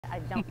I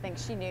don't think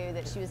she knew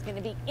that she was going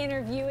to be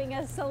interviewing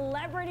a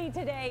celebrity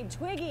today.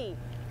 Twiggy,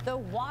 the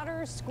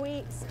water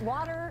skiing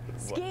squirrel.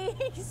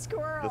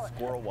 The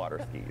squirrel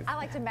water skis. I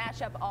like to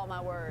mash up all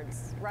my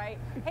words, right?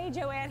 Hey,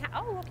 Joanne.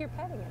 Oh, look, you're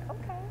petting it.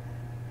 Okay.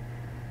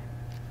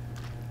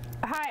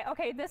 Hi,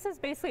 okay, this is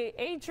basically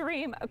a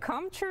dream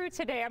come true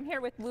today. I'm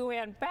here with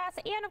Luann Bass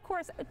and of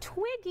course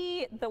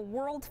Twiggy, the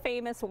world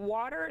famous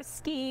water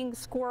skiing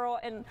squirrel,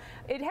 and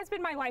it has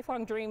been my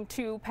lifelong dream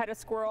to pet a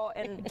squirrel,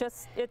 and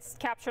just it's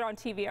captured on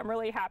TV. I'm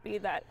really happy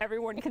that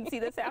everyone can see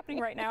this happening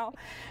right now.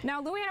 Now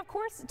Luann, of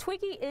course,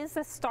 Twiggy is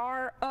the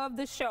star of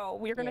the show.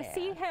 We're going to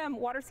see him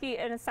water ski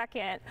in a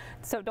second,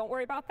 so don't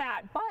worry about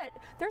that. But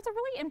there's a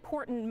really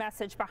important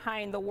message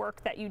behind the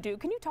work that you do.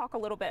 Can you talk a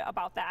little bit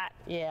about that?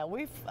 Yeah,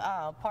 we've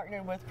partnered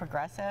with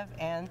Progressive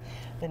and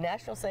the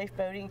National Safe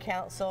Boating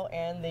Council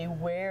and the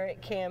Wear It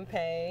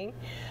campaign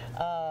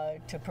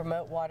to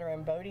promote water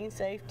and boating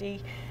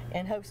safety,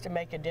 and hopes to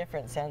make a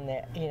difference on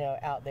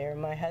the, out there.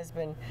 My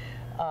husband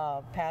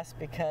passed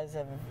because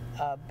of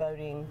a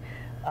boating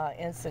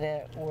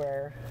incident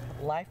where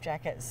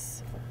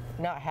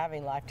not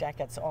having life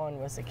jackets on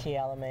was a key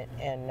element,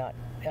 and not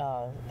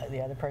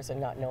the other person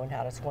not knowing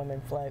how to swim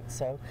and float.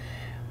 So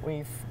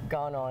we've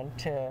gone on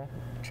to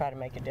try to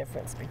make a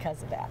difference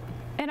because of that.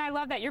 And I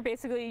love that you're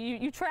basically,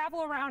 you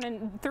travel around,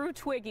 and through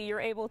Twiggy you're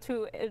able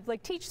to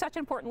like teach such an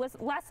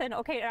important lesson.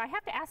 Okay, I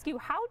have to ask you,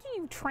 how do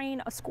you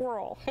train a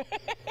squirrel?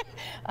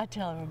 I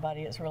tell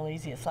everybody it's real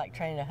easy. It's like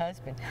training a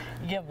husband.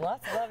 You give them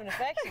lots of love and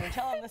affection and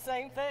tell them the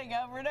same thing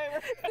over and over.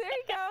 There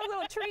you go, a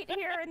little treat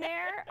here and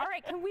there. All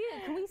right, can we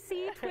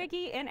see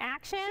Twiggy in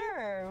action?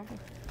 Sure.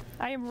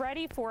 I am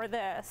ready for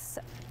this.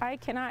 I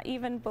cannot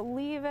even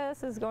believe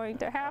this is going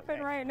to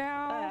happen right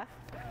now.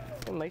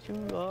 Make sure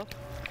you off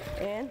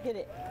and hit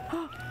it.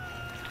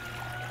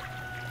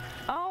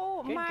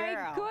 Oh Good my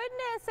girl.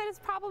 goodness, that is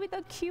probably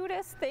the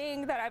cutest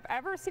thing that I've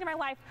ever seen in my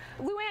life.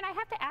 Luann, I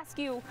have to ask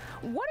you,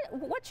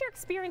 what's your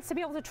experience to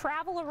be able to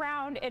travel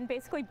around and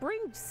basically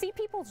see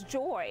people's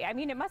joy? I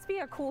mean, it must be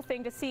a cool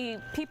thing to see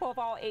people of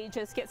all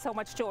ages get so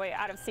much joy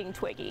out of seeing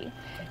Twiggy.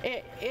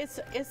 It's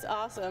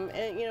awesome,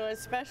 and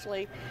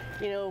especially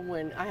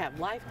when I have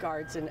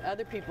lifeguards and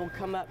other people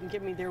come up and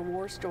give me their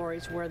war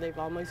stories where they've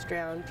almost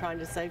drowned trying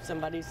to save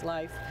somebody's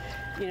life.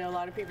 A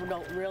lot of people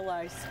don't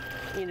realize,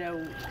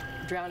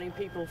 drowning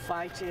people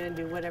fight you and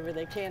do whatever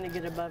they can to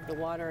get above the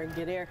water and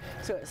get air.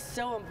 So it's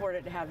so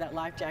important to have that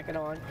life jacket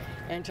on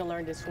and to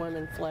learn to swim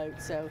and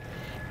float. So,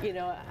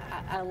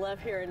 I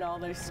love hearing all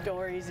those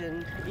stories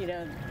and,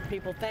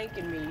 people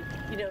thanking me,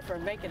 for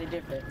making a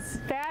difference.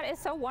 That is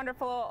so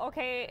wonderful.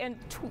 Okay, and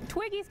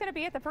Twiggy's going to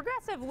be at the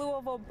Progressive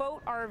Louisville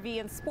Boat, RV,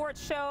 and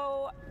Sports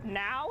Show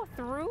now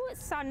through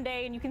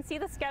Sunday, and you can see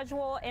the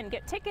schedule and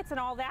get tickets and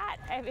all that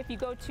if you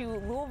go to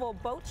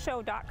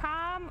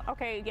LouisvilleBoatShow.com.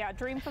 Okay, yeah,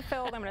 dream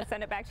fulfilled. I'm going to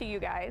send it back to you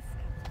guys.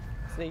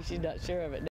 See, she's not sure of it.